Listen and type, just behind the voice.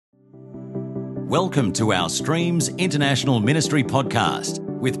Welcome to our Streams International Ministry podcast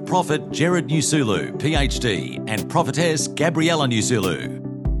with Prophet Gerald Nyasulu, Ph.D, and Prophetess Gabriella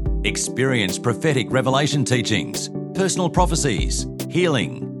Nyasulu. Experience prophetic revelation teachings, personal prophecies,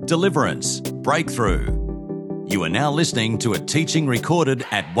 healing, deliverance, breakthrough. You are now listening to a teaching recorded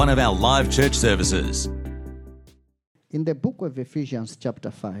at one of our live church services. In the book of Ephesians chapter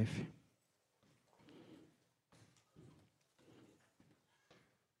 5,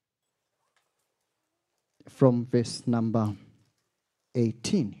 from verse number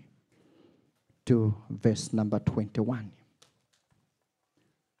 18 to verse number 21.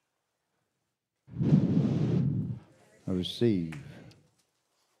 I receive.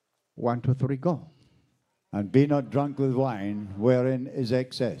 1, 2, 3, go. And be not drunk with wine, wherein is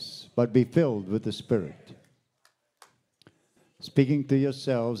excess, but be filled with the Spirit, speaking to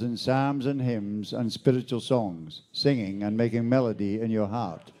yourselves in psalms and hymns and spiritual songs, singing and making melody in your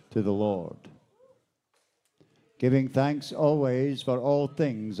heart to the Lord, giving thanks always for all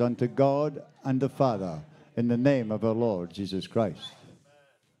things unto God and the Father, in the name of our Lord Jesus Christ,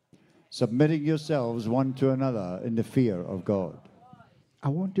 submitting yourselves one to another in the fear of God. I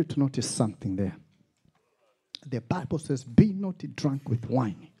want you to notice something there. The Bible says, be not drunk with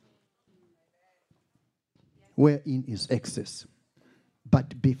wine, wherein is excess,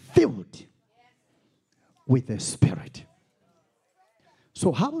 but be filled with the Spirit.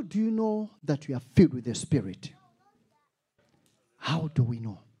 So how do you know that you are filled with the Spirit? How do we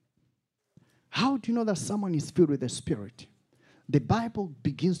know? How do you know that someone is filled with the Spirit? The Bible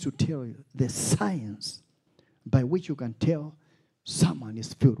begins to tell you the science by which you can tell someone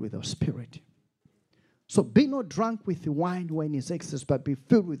is filled with the Spirit. So be not drunk with wine when it's excess, but be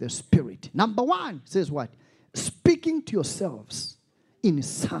filled with the Spirit. Number 1 says what? Speaking to yourselves in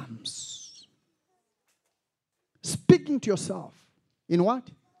psalms. Speaking to yourself in what?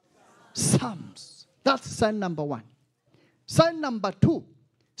 Psalms. That's sign number 1. Sign number 2,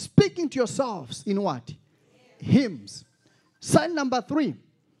 speaking to yourselves in what? Hymns. Sign number 3,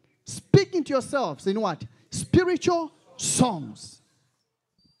 speaking to yourselves in what? Spiritual songs.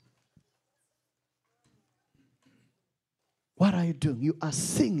 What are you doing? You are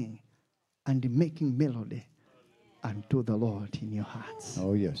singing and making melody unto the Lord in your hearts.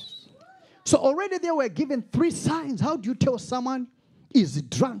 Oh, yes. So already they were given 3 signs. How do you tell someone is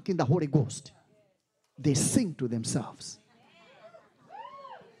drunk in the Holy Ghost? They sing to themselves.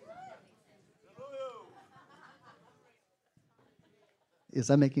 Is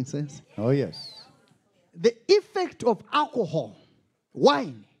that making sense? Oh, yes. The effect of alcohol,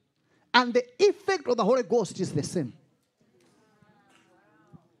 wine, and the effect of the Holy Ghost is the same.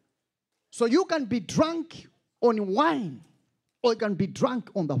 So you can be drunk on wine, or you can be drunk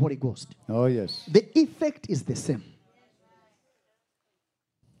on the Holy Ghost. Oh, yes. The effect is the same.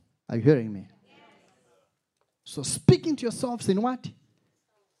 Are you hearing me? So speaking to yourselves in what?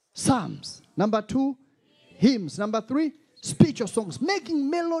 Psalms. Number 2, hymns. Number 3, spiritual songs. Making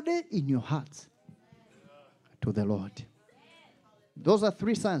melody in your hearts to the Lord. Those are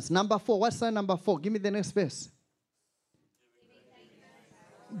 3 signs. Number 4. What's sign number 4? Give me the next verse.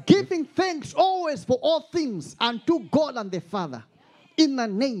 Giving thanks always for all things unto God and the Father in the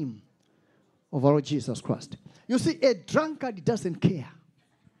name of our Lord Jesus Christ. You see, a drunkard doesn't care.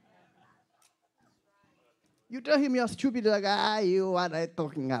 You tell him you're stupid, like, you, what are you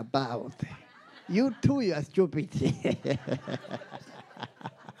talking about? You too, you are stupid.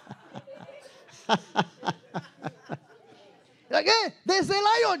 Like, hey, there's a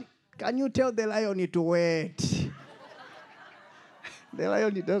lion. Can you tell the lion to wait? The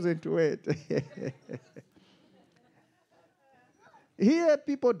lion doesn't wait. Here,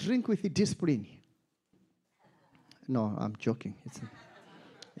 people drink with discipline. No, I'm joking.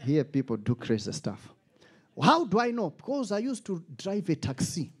 Here, people do crazy stuff. How do I know? Because I used to drive a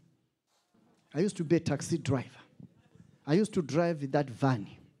taxi. I used to be a taxi driver. I used to drive that van.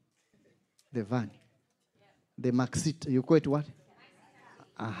 The van. The Maxit. You call it what?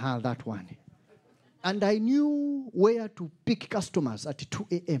 That one. And I knew where to pick customers at 2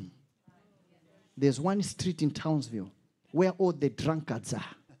 a.m. There's one street in Townsville where all the drunkards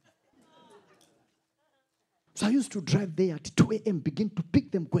are. So I used to drive there at 2 a.m., begin to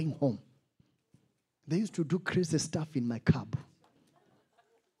pick them going home. They used to do crazy stuff in my cab.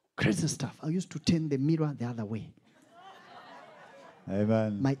 Crazy stuff. I used to turn the mirror the other way.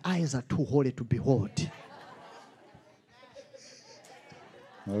 Amen. My eyes are too holy to behold.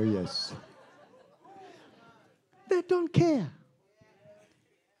 Oh, yes. They don't care.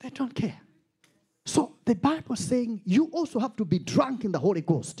 They don't care. So the Bible is saying you also have to be drunk in the Holy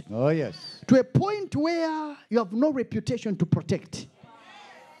Ghost. Oh, yes. To a point where you have no reputation to protect.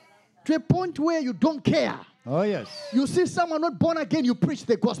 To a point where you don't care. Oh, yes. You see someone not born again, you preach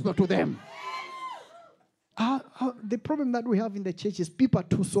the gospel to them. The problem that we have in the church is people are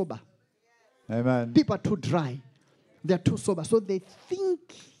too sober. Amen. People are too dry. They're too sober. So they think,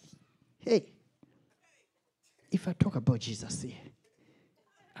 hey, if I talk about Jesus here,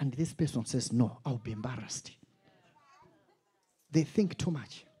 and this person says no, I'll be embarrassed. They think too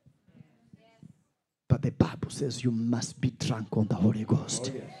much. But the Bible says you must be drunk on the Holy Ghost.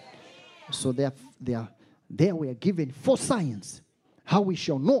 Oh, yes. So there we are given 4 signs how we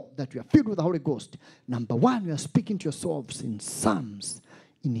shall know that we are filled with the Holy Ghost. Number 1, you are speaking to yourselves in psalms,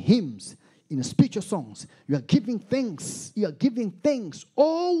 in hymns, in spiritual songs. You are giving thanks. You are giving thanks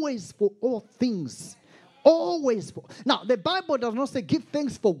always for all things. Always for. Now, the Bible does not say give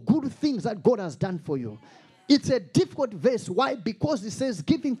thanks for good things that God has done for you. It's a difficult verse. Why? Because it says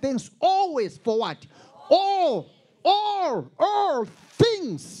giving thanks always for what? All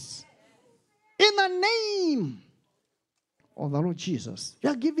things in the name of the Lord Jesus. You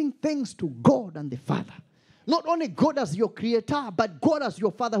are giving thanks to God and the Father. Not only God as your creator, but God as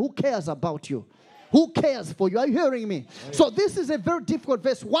your Father who cares about you. Who cares for you? Are you hearing me? So this is a very difficult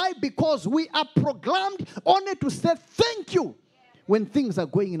verse. Why? Because we are programmed only to say thank you when things are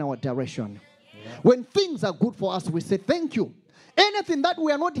going in our direction. When things are good for us, we say thank you. Anything that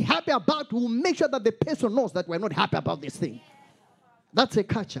we are not happy about, we'll make sure that the person knows that we're not happy about this thing. That's a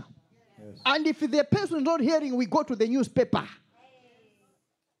culture. Yes. And if the person is not hearing, we go to the newspaper.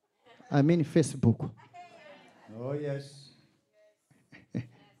 I mean Facebook. Oh, yes.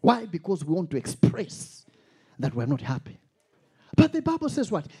 Why? Because we want to express that we're not happy. But the Bible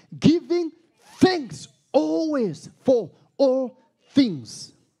says what? Giving thanks always for all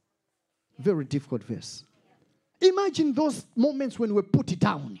things. Very difficult verse. Imagine those moments when we put it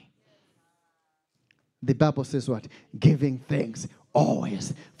down. The Bible says what? Giving thanks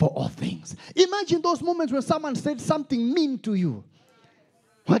always for all things. Imagine those moments when someone said something mean to you.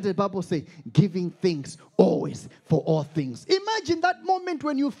 What did the Bible say? Giving thanks always for all things. Imagine that moment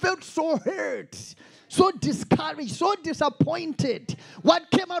when you felt so hurt, so discouraged, so disappointed.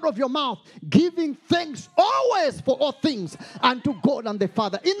 What came out of your mouth? Giving thanks always for all things unto God and the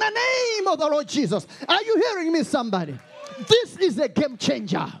Father. In the name of the Lord Jesus. Are you hearing me, somebody? This is a game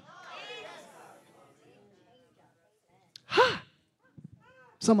changer. Ha!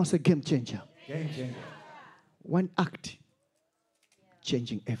 Someone say game changer. Game changer. One act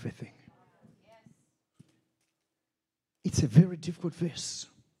changing everything. It's a very difficult verse.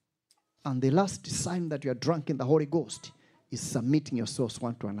 And the last sign that you are drunk in the Holy Ghost is submitting yourselves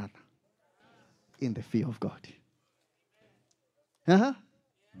one to another in the fear of God.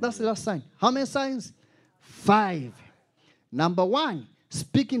 That's the last sign. How many signs? 5. Number 1,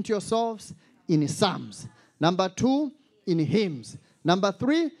 speaking to yourselves in psalms. Number 2, in hymns. Number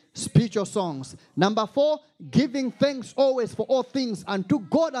 3, spiritual songs. Number 4, giving thanks always for all things unto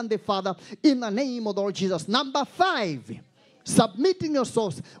God and the Father in the name of the Lord Jesus. Number 5, submitting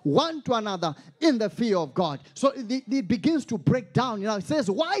yourselves one to another in the fear of God. So it begins to break down. It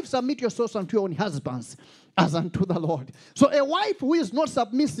says, wives, submit yourselves unto your own husbands as unto the Lord. So a wife who is not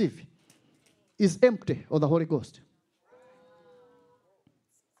submissive is empty of the Holy Ghost.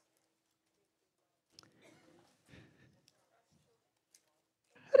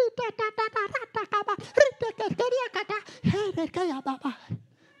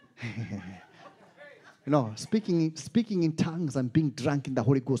 No, speaking in tongues and being drunk in the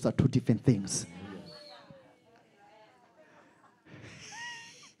Holy Ghost are 2 different things.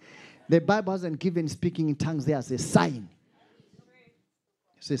 The Bible hasn't given speaking in tongues there as a sign.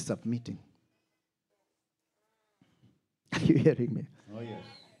 It says submitting. Are you hearing me? Oh, yes.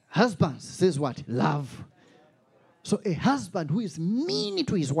 Husbands says what? Love. So a husband who is mean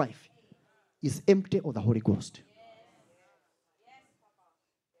to his wife is empty of the Holy Ghost.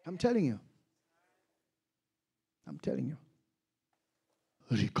 I'm telling you. I'm telling you.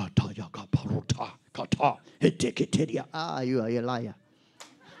 You are a liar.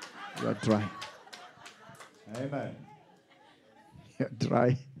 You are dry. Amen. You're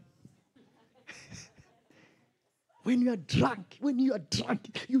dry. When you are drunk,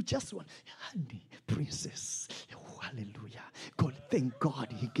 you just want, honey, princess, oh, hallelujah. God, thank God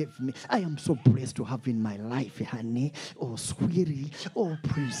he gave me. I am so blessed to have in my life, honey. Oh, sweetie. Oh,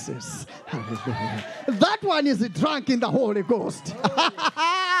 princess. Hallelujah. That one is drunk in the Holy Ghost.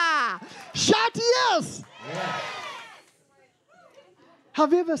 Shout yes. Yes.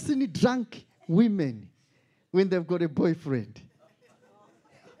 Have you ever seen drunk women when they've got a boyfriend?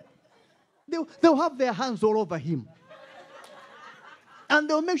 They'll have their hands all over him. And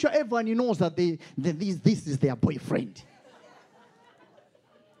they'll make sure everyone knows that this is their boyfriend.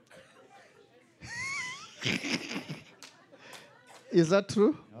 Is that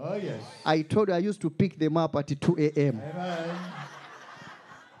true? Oh, yes. I told you I used to pick them up at 2 a.m. Amen.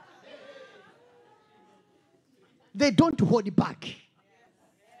 They don't hold back.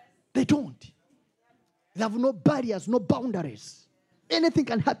 They don't. They have no barriers, no boundaries. Anything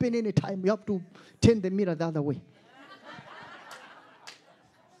can happen anytime. You have to turn the mirror the other way.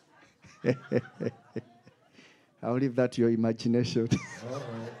 I'll leave that to your imagination.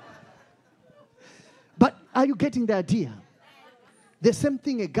 But are you getting the idea? The same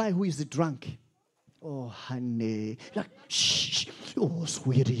thing, a guy who is drunk. Oh, honey. Like, shh. Oh,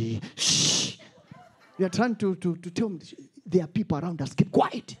 sweetie. Shh. You are trying to tell him there are people around us. Keep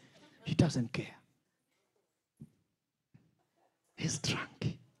quiet. He doesn't care. He's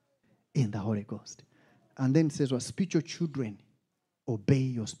drunk in the Holy Ghost. And then it says, well, spiritual children, obey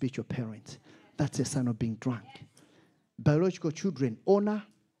your spiritual parents. That's a sign of being drunk. Biological children, honor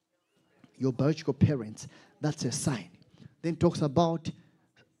your biological parents. That's a sign. Then talks about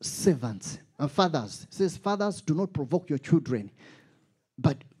servants and fathers. It says, fathers, do not provoke your children,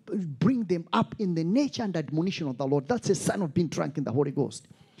 but bring them up in the nature and admonition of the Lord. That's a sign of being drunk in the Holy Ghost.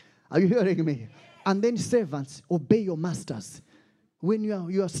 Are you hearing me? And then servants, obey your masters. When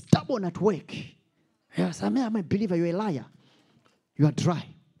you are stubborn at work, yes, I'm a believer, you're a liar. You are dry.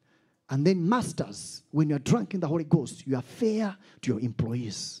 And then masters, when you are drunk in the Holy Ghost, you are fair to your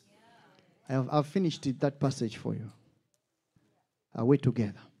employees. I've finished that passage for you. Are we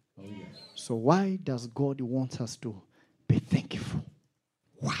together? Oh, yes. So why does God want us to be thankful?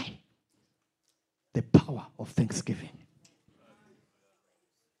 Why? The power of thanksgiving.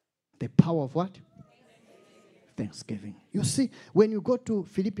 The power of what? Thanksgiving. You see, when you go to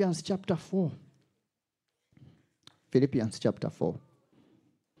Philippians chapter 4. Philippians chapter 4.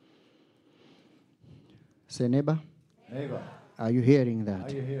 Say, neighbor. Neighbor. Are you hearing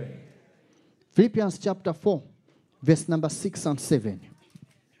that? Are you hearing? Philippians chapter 4, verse number 6 and 7.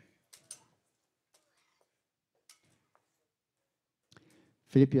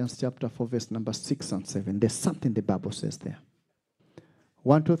 Philippians chapter 4, verse number 6 and 7. There's something the Bible says there.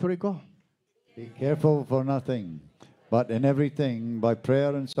 1, 2, 3, go. Be careful for nothing, but in everything, by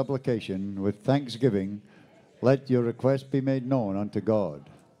prayer and supplication, with thanksgiving, let your requests be made known unto God.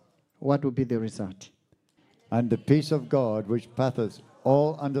 What will be the result? And the peace of God, which passeth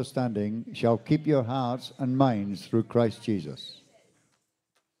all understanding, shall keep your hearts and minds through Christ Jesus.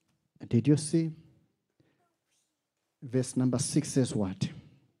 Did you see? Verse number 6 says what?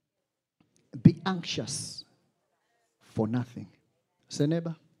 Be anxious for nothing. Say,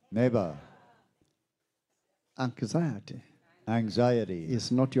 neighbor. Neighbor. Anxiety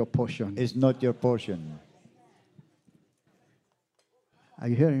is not your portion. Is not your portion. Are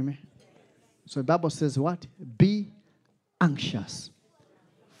you hearing me? So the Bible says what? Be anxious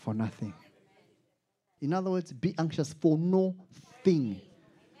for nothing. In other words, be anxious for no thing.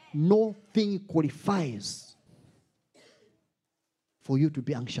 Nothing qualifies for you to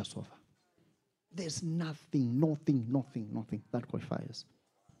be anxious over. There's nothing that qualifies.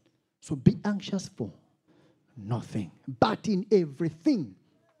 So be anxious for nothing. But in everything,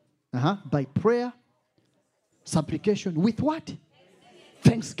 by prayer, supplication, with what?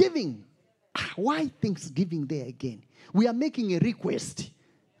 Thanksgiving. Why thanksgiving there again? We are making a request.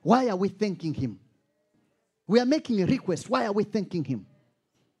 Why are we thanking him? We are making a request. Why are we thanking him?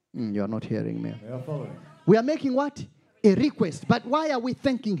 You are not hearing me. We are following. We are making what? A request. But why are we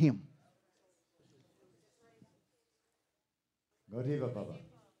thanking him? God hear Papa.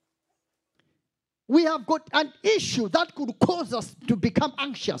 We have got an issue that could cause us to become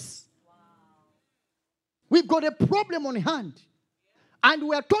anxious. We've got a problem on hand. And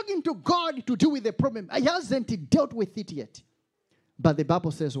we are talking to God to deal with the problem. He hasn't dealt with it yet. But the Bible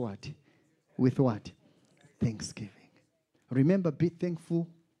says what? With what? Thanksgiving. Remember, be thankful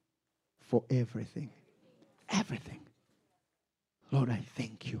for everything. Everything. Lord, I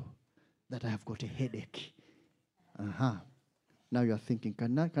thank you that I have got a headache. Now you are thinking,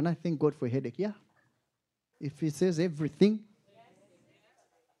 can I thank God for a headache? Yeah. If he says everything,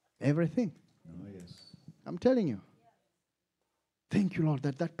 everything. Oh, yes. I'm telling you. Thank you, Lord,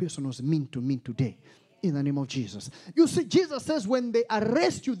 that person was mean to me today. In the name of Jesus. You see, Jesus says when they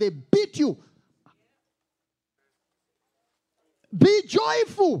arrest you, they beat you. Be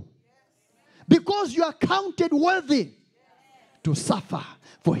joyful. Because you are counted worthy to suffer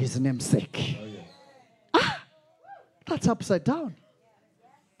for his name's sake. Oh, yes. That's upside down.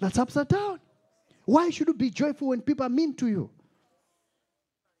 That's upside down. Why should you be joyful when people are mean to you?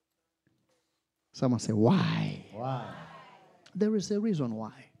 Someone say, why? Why? There is a reason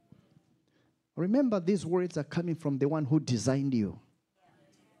why. Remember, these words are coming from the one who designed you,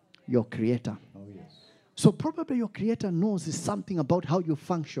 your creator. Oh, yes. So probably your Creator knows something about how you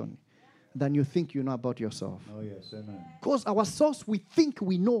function than you think you know about yourself. Oh, yes. Amen. Because ourselves, we think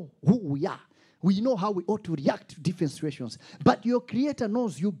we know who we are. We know how we ought to react to different situations. But your Creator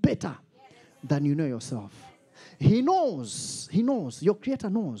knows you better than you know yourself. He knows, your Creator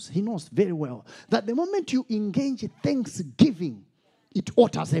knows, He knows very well that the moment you engage in thanksgiving, it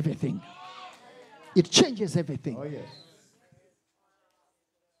alters everything. It changes everything. Oh, yes.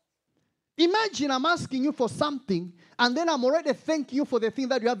 Imagine I'm asking you for something, and then I'm already thanking you for the thing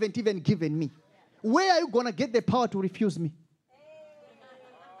that you haven't even given me. Where are you going to get the power to refuse me?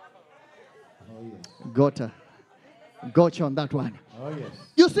 Oh, yes. Got you on that one. Oh, yes.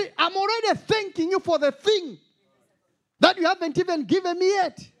 You see, I'm already thanking you for the thing that you haven't even given me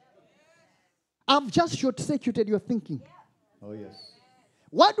yet. I've just short-circuited your thinking. Oh, yes.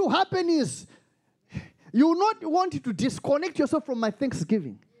 What will happen is, you will not want to disconnect yourself from my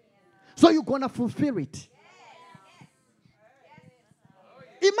thanksgiving. So you're going to fulfill it.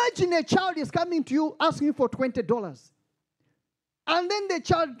 Imagine a child is coming to you asking you for $20. And then the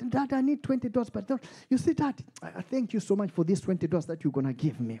child, Dad, I need $20. But you say, Dad, I thank you so much for this $20 that you're going to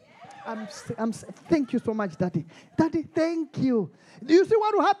give me. Thank you so much, Daddy. Daddy, thank you. Do you see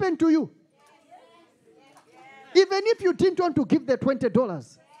what will happen to you? Even if you didn't want to give the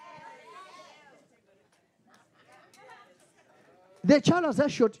 $20. The child has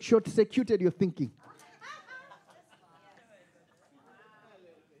just short-circuited your thinking.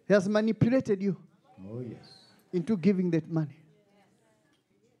 He has manipulated you into giving that money.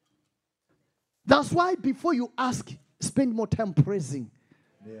 That's why before you ask, spend more time praising.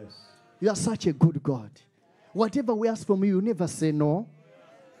 Yes. You are such a good God. Whatever we ask from you, you never say no.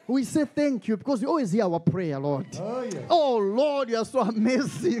 We say thank you because you always hear our prayer, Lord. Oh, yes. Oh, Lord, you are so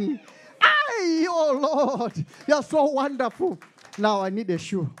amazing. Aye, oh, Lord, you are so wonderful. Now I need a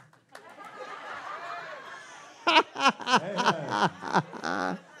shoe.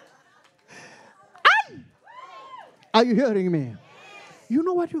 Are you hearing me? You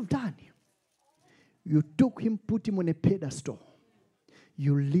know what you've done? You took him, put him on a pedestal.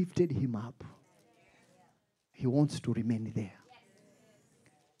 You lifted him up. He wants to remain there.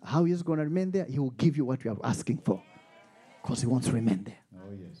 How he's going to remain there? He will give you what you are asking for. Because he wants to remain there.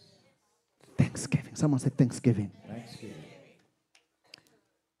 Oh, yes. Thanksgiving. Someone said Thanksgiving. Thanksgiving.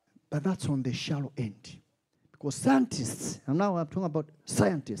 But that's on the shallow end. Because scientists, and now I'm talking about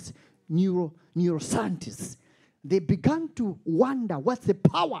scientists, neuroscientists, they began to wonder what's the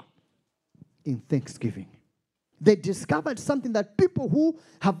power in thanksgiving. They discovered something that people who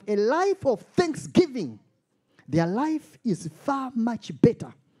have a life of thanksgiving, their life is far much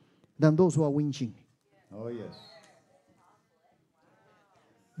better than those who are whinging. Oh, yes.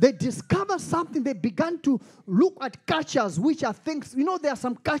 They discovered something. They began to look at cultures which are things. You know, there are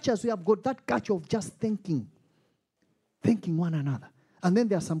some cultures who have got that culture of just thanking one another. And then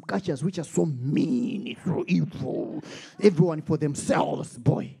there are some cultures which are so mean, so evil, everyone for themselves,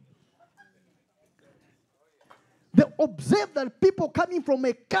 boy. They observe that people coming from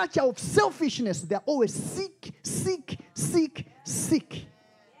a culture of selfishness, they're always sick.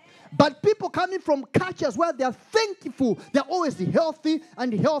 But people coming from cultures where they are thankful, they're always healthy.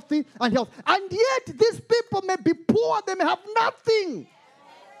 And yet these people may be poor, they may have nothing.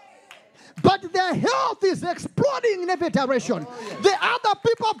 But their health is exploding in every direction. Oh, yes. The other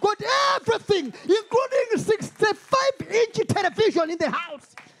people have got everything, including 65-inch television in the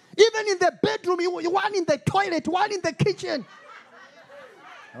house. Even in the bedroom, one in the toilet, one in the kitchen.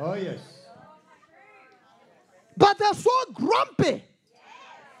 Oh, yes. But they're so grumpy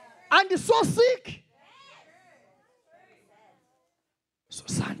and so sick. So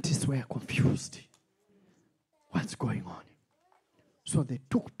scientists were confused. What's going on? So they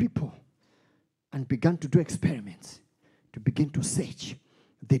took people and began to do experiments to begin to search.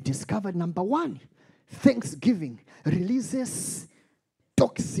 They discovered, number one, thanksgiving releases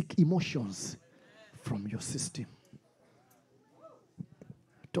toxic emotions from your system.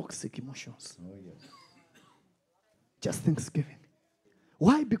 Toxic emotions. Oh, yes. Just thanksgiving.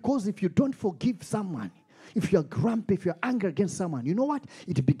 Why? Because if you don't forgive someone, if you're grumpy, if you're angry against someone, you know what?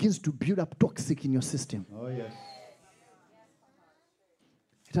 It begins to build up toxic in your system. Oh, yes.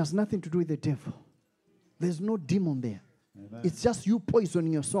 It has nothing to do with the devil. There's no demon there. Amen. It's just you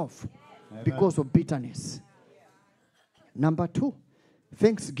poisoning yourself because of bitterness. Number two,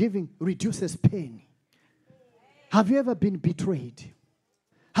 thanksgiving reduces pain. Have you ever been betrayed?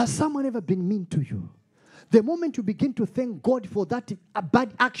 Has someone ever been mean to you? The moment you begin to thank God for that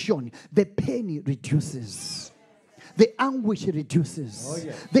bad action, the pain reduces. The anguish reduces. Oh,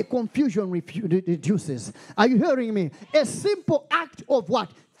 yes. The confusion reduces. Are you hearing me? A simple act of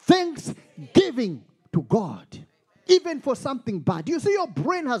what? Thanksgiving to God, even for something bad. You see, your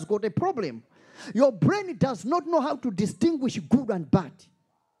brain has got a problem. Your brain does not know how to distinguish good and bad.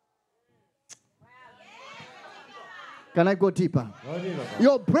 Can I go deeper?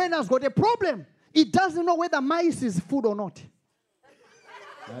 Your brain has got a problem. It doesn't know whether mice is food or not.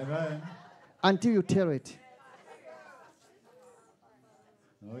 Amen. Until you tell it.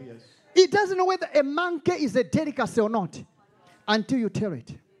 Oh, yes. It doesn't know whether a monkey is a delicacy or not. Until you tell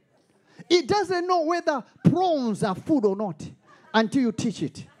it. It doesn't know whether prawns are food or not. Until you teach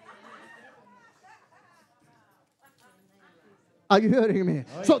it. Are you hearing me?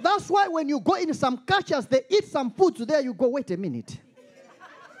 Oh, so that's why when you go in some cultures, they eat some foods there, you go, wait a minute.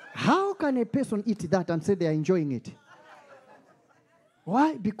 How can a person eat that and say they are enjoying it?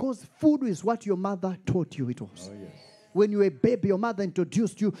 Why? Because food is what your mother taught you it was. Oh, yes. When you were a baby, your mother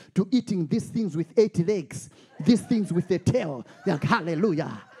introduced you to eating these things with 8 legs, these things with a tail. They're like,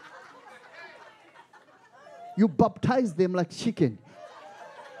 hallelujah. You baptize them like chicken.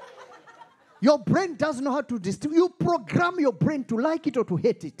 Your brain doesn't know how to distinguish. You program your brain to like it or to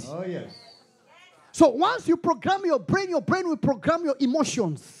hate it. Oh, yes. So once you program your brain will program your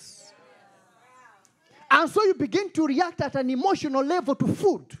emotions. And so you begin to react at an emotional level to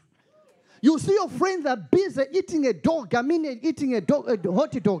food. You see your friends are busy eating a dog. Eating a dog, a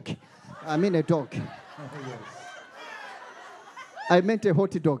hot dog. A dog. Oh, yes. I meant a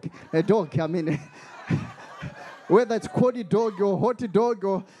hot dog. A dog, whether it's cold dog or hot dog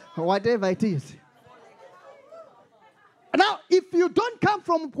or whatever it is. Now, if you don't come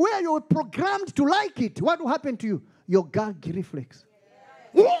from where you were programmed to like it, what will happen to you? Your gag reflex.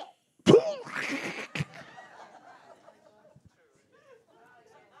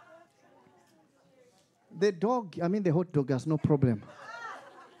 The dog, the hot dog has no problem.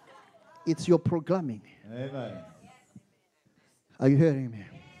 It's your programming. Amen. Are you hearing me?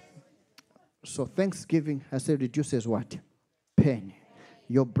 So Thanksgiving, I said, reduces what? Pain.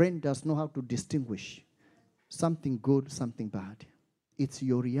 Your brain does know how to distinguish something good, something bad. It's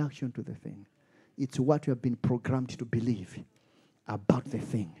your reaction to the thing. It's what you have been programmed to believe about the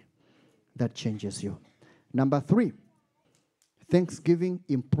thing that changes you. Number 3, Thanksgiving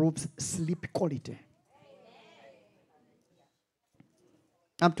improves sleep quality.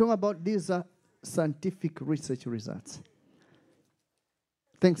 I'm talking about these scientific research results.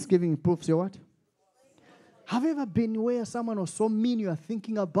 Thanksgiving improves your what? Have you ever been where someone was so mean, you are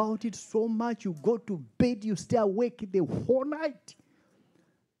thinking about it so much, you go to bed, you stay awake the whole night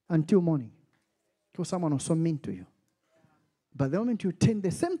until morning because someone was so mean to you. But the moment you turn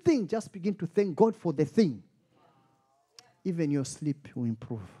the same thing, just begin to thank God for the thing. Even your sleep will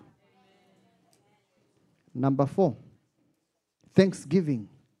improve. Number 4, Thanksgiving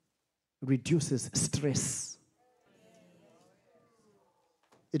reduces stress.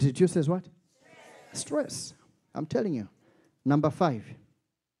 It reduces what? Stress. I'm telling you. Number 5,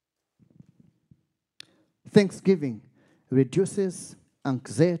 Thanksgiving reduces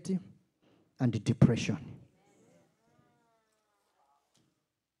anxiety and depression.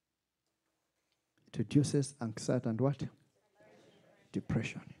 It reduces anxiety and what?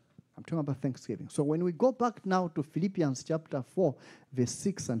 Depression. I'm talking about Thanksgiving. So when we go back now to Philippians chapter 4, verse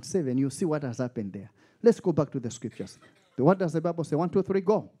 6 and 7, you see what has happened there. Let's go back to the scriptures. What does the Bible say? 1, 2, 3,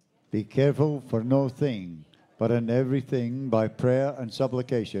 go. Be careful for no thing, but in everything by prayer and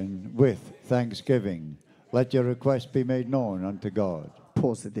supplication with thanksgiving. Let your requests be made known unto God.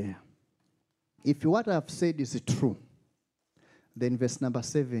 Pause there. If what I have said is true, then verse number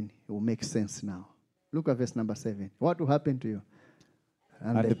 7 will make sense now. Look at verse number 7. What will happen to you?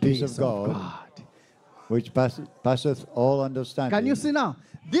 And the peace of God, which passeth all understanding. Can you see now?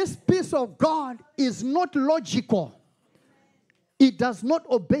 This peace of God is not logical. It does not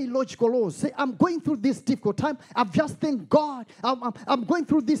obey logical laws. Say, I'm going through this difficult time. I've just thanked God. I'm going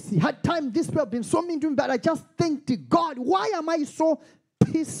through this hard time. This people have been so mean to me, but I just thanked God. Why am I so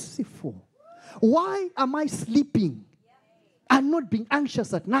peaceful? Why am I sleeping and not being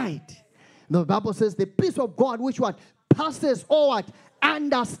anxious at night? The Bible says the peace of God, which what? Passes all what?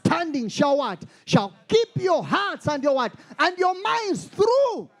 Understanding shall what? Shall keep your hearts and your what? And your minds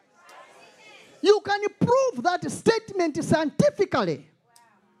through. You can prove that statement scientifically.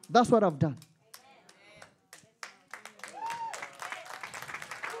 That's what I've done.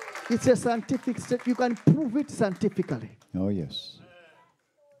 It's a scientific statement. You can prove it scientifically. Oh, yes.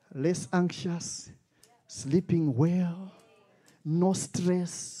 Less anxious, sleeping well, no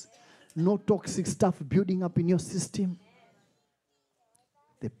stress, no toxic stuff building up in your system.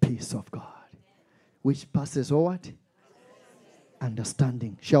 The peace of God, which passes all what?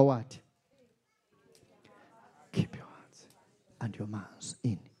 Understanding. Shall what? Keep your hearts and your minds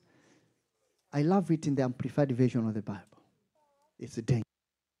in. I love it in the Amplified Version of the Bible. It's a danger.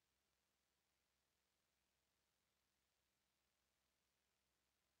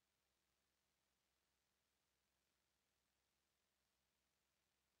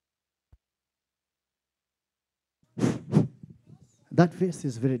 That verse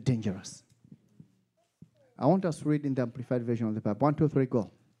is very dangerous. I want us to read in the Amplified Version of the Bible. 1, 2, 3,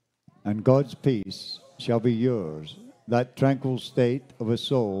 go. And God's peace shall be yours, that tranquil state of a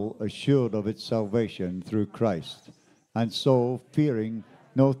soul assured of its salvation through Christ, and so fearing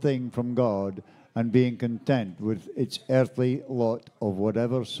no thing from God, and being content with its earthly lot of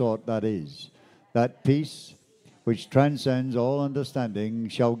whatever sort that is. That peace, which transcends all understanding,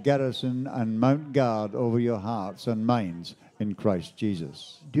 shall garrison and mount guard over your hearts and minds in Christ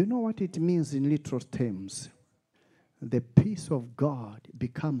Jesus. Do you know what it means in literal terms? The peace of God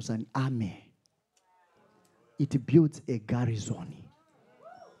becomes an army. It builds a garrison.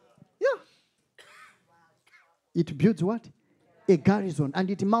 Yeah. It builds what? A garrison. And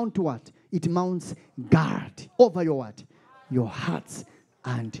it mounts what? It mounts guard over your what? Your hearts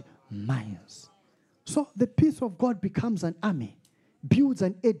and minds. So the peace of God becomes an army, builds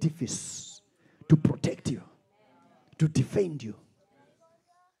an edifice to protect you, to defend you.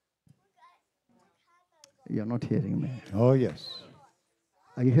 You're not hearing me. Oh, yes.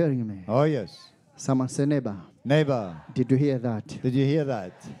 Are you hearing me? Oh, yes. Someone say, neighbor. Neighbor, Did you hear that? did you hear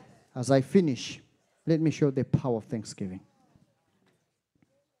that? As I finish, let me show the power of thanksgiving.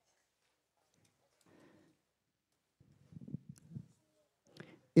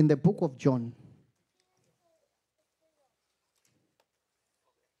 In the book of John,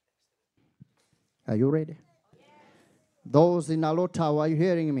 are you ready? Those in Alo Tower, are you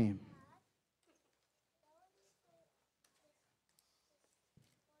hearing me?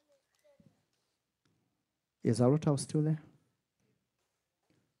 Is Alo Tower still there?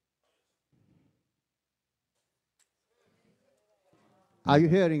 Are you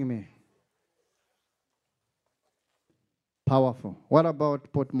hearing me? Powerful. What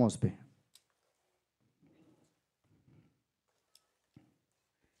about Port Moresby?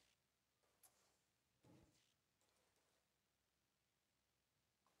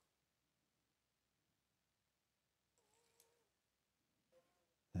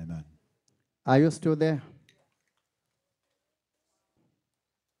 Amen. Are you still there?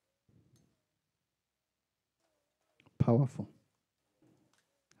 Powerful.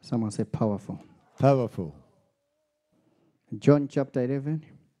 Someone say powerful. Powerful. John chapter 11,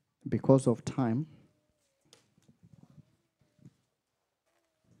 because of time,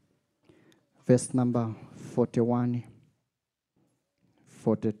 verse number 41,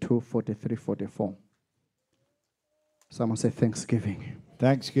 42, 43, 44. Someone say thanksgiving.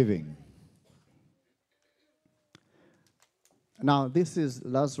 Thanksgiving. Now, this is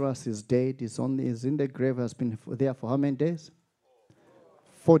Lazarus is dead. Is in the grave. Has been there for how many days?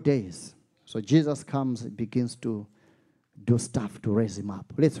 4 days. So Jesus comes, begins to do stuff to raise him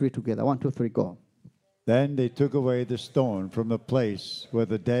up. Let's read together. 1, 2, 3, go. Then they took away the stone from the place where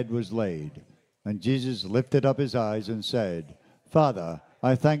the dead was laid. And Jesus lifted up his eyes and said, Father,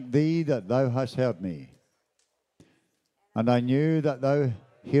 I thank thee that thou hast heard me. And I knew that thou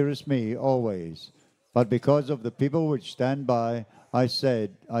hearest me always. But because of the people which stand by, I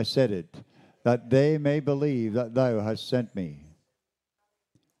said it, that they may believe that thou hast sent me.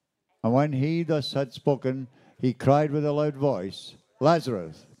 And when he thus had spoken, he cried with a loud voice,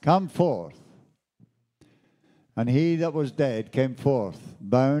 Lazarus, come forth. And he that was dead came forth,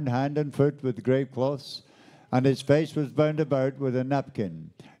 bound hand and foot with grave cloths, and his face was bound about with a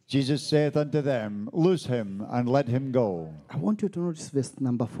napkin. Jesus saith unto them, Loose him, and let him go. I want you to notice verse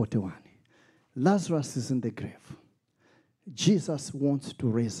number 41. Lazarus is in the grave. Jesus wants to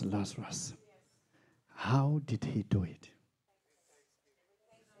raise Lazarus. How did he do it?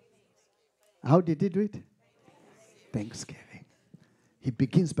 How did he do it? Thanksgiving. He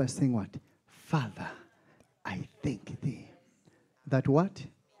begins by saying what? Father, I thank thee. That what?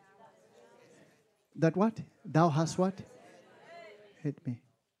 That what? Thou hast what? Hit me.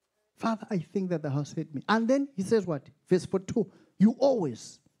 Father, I think that thou hast hit me. And then he says what? Verse 42. You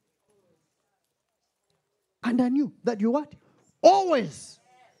always. And I knew that you what? Always.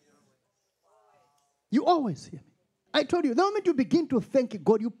 You always hear me. I told you, the moment you begin to thank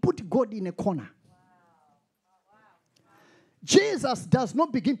God, you put God in a corner. Jesus does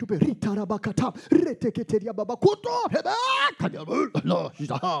not begin to be today.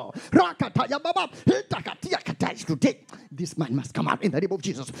 This man must come out in the name of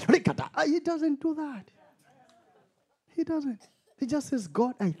Jesus. He doesn't do that. He doesn't. He just says,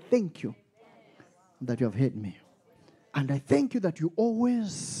 God, I thank you that you have heard me. And I thank you that you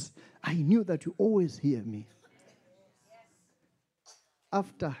always I knew that you always hear me.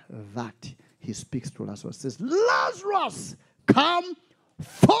 After that, he speaks to Lazarus, says, Lazarus, come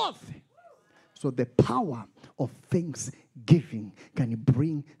forth. So the power of thanksgiving can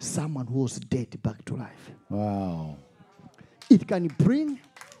bring someone who was dead back to life. Wow. It can bring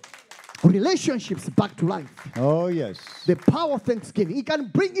relationships back to life. Oh, yes. The power of thanksgiving. It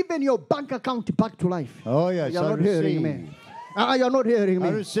can bring even your bank account back to life. Oh, yes. You're not hearing me. You're not hearing me.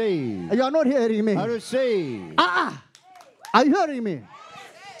 I receive. You're not hearing me. I receive. Are you hearing me?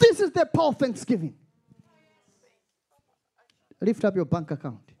 This is the power of thanksgiving. Lift up your bank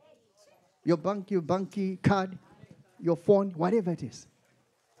account. Your bank card, your phone, whatever it is.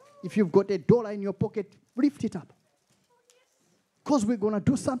 If you've got $1 in your pocket, lift it up. Because we're going to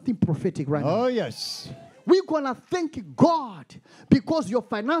do something prophetic right now. Oh, yes. We're going to thank God because your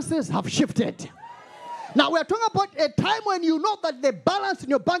finances have shifted. Now, we're talking about a time when you know that the balance in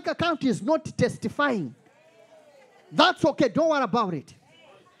your bank account is not testifying. That's okay. Don't worry about it.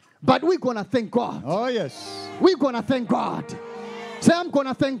 But we're going to thank God. Oh, yes. We're going to thank God. Say, I'm going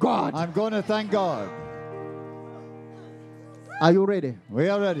to thank God. I'm going to thank God. Are you ready? We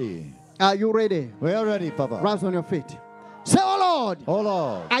are ready. Are you ready? We are ready, Papa. Rise on your feet. Say, oh Lord. Oh,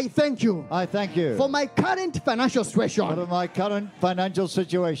 Lord. I thank you. I thank you. For my current financial situation. For my current financial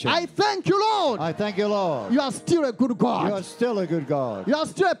situation. I thank you, Lord. I thank you, Lord. You are still a good God. You are still a good God. You are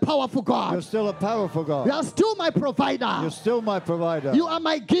still a powerful God. You're still a powerful God. You are still my provider. You're still my provider. You are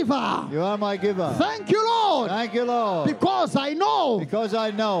my giver. You are my giver. Thank you, Lord. Thank you, Lord. Because I know. Because I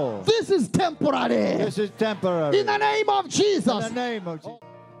know. This is temporary. This is temporary. In the name of Jesus. In the name of Jesus.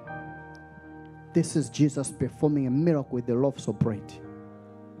 This is Jesus performing a miracle with the loaves of bread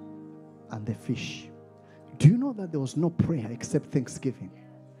and the fish. Do you know that there was no prayer except thanksgiving?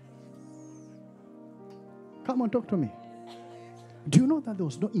 Come on, talk to me. Do you know that there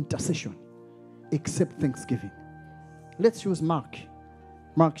was no intercession except thanksgiving? Let's use Mark.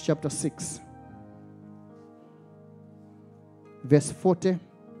 Mark chapter 6. Verse 40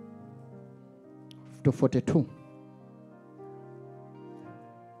 to 42.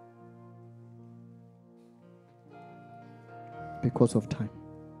 Because of time.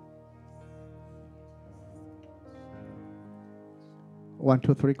 1,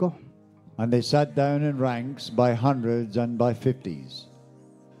 2, 3, go. And they sat down in ranks by hundreds and by 50s.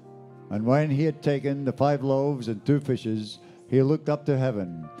 And when he had taken the 5 loaves and 2 fishes, he looked up to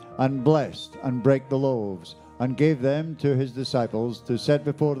heaven and blessed and brake the loaves and gave them to his disciples to set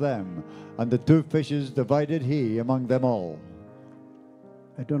before them. And the 2 fishes divided he among them all.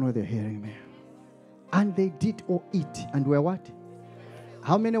 I don't know if they're hearing me. And they did all eat and were what?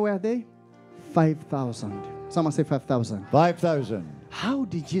 How many were they? 5,000. Someone say 5,000. 5,000. How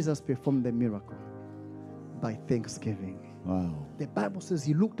did Jesus perform the miracle? By thanksgiving. Wow. The Bible says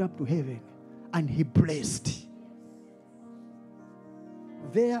he looked up to heaven and he blessed.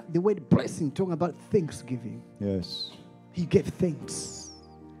 There, the word blessing talking about thanksgiving. Yes. He gave thanks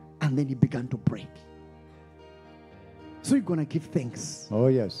and then he began to break. So you're going to give thanks. Oh,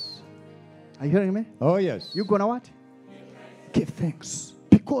 yes. Are you hearing me? Oh, yes. You're going to what? Give thanks.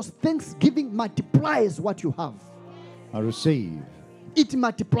 Because thanksgiving multiplies what you have. I receive. It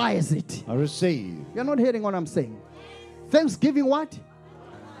multiplies it. I receive. You're not hearing what I'm saying. Thanksgiving what?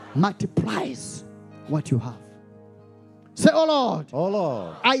 Multiplies what you have. Say, oh Lord. Oh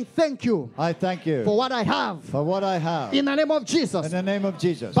Lord. I thank you. I thank you. For what I have. For what I have. In the name of Jesus. In the name of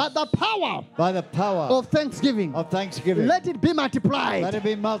Jesus. By the power. By the power. Of thanksgiving. Of thanksgiving. Let it be multiplied. Let it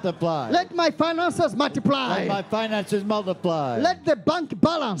be multiplied. Let my finances multiply. Let my finances multiply. Let the bank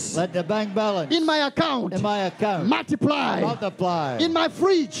balance. Let the bank balance. In my account. In my account. Multiply. Multiply. In my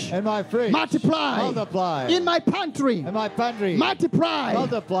fridge. In my fridge. Multiply. Multiply. In my pantry. In my pantry. Multiply.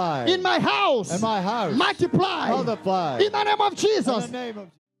 Multiply. In my house. In my house. Multiply. Multiply. In the name of Jesus. In the name of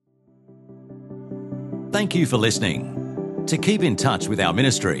Thank you for listening. To keep in touch with our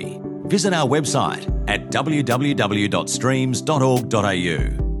ministry, visit our website at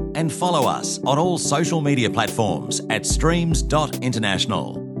www.streams.org.au and follow us on all social media platforms at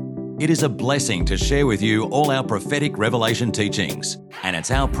streams.international. It is a blessing to share with you all our prophetic revelation teachings, and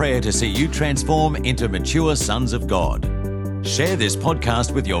it's our prayer to see you transform into mature sons of God. Share this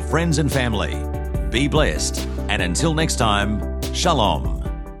podcast with your friends and family. Be blessed, and until next time, Shalom.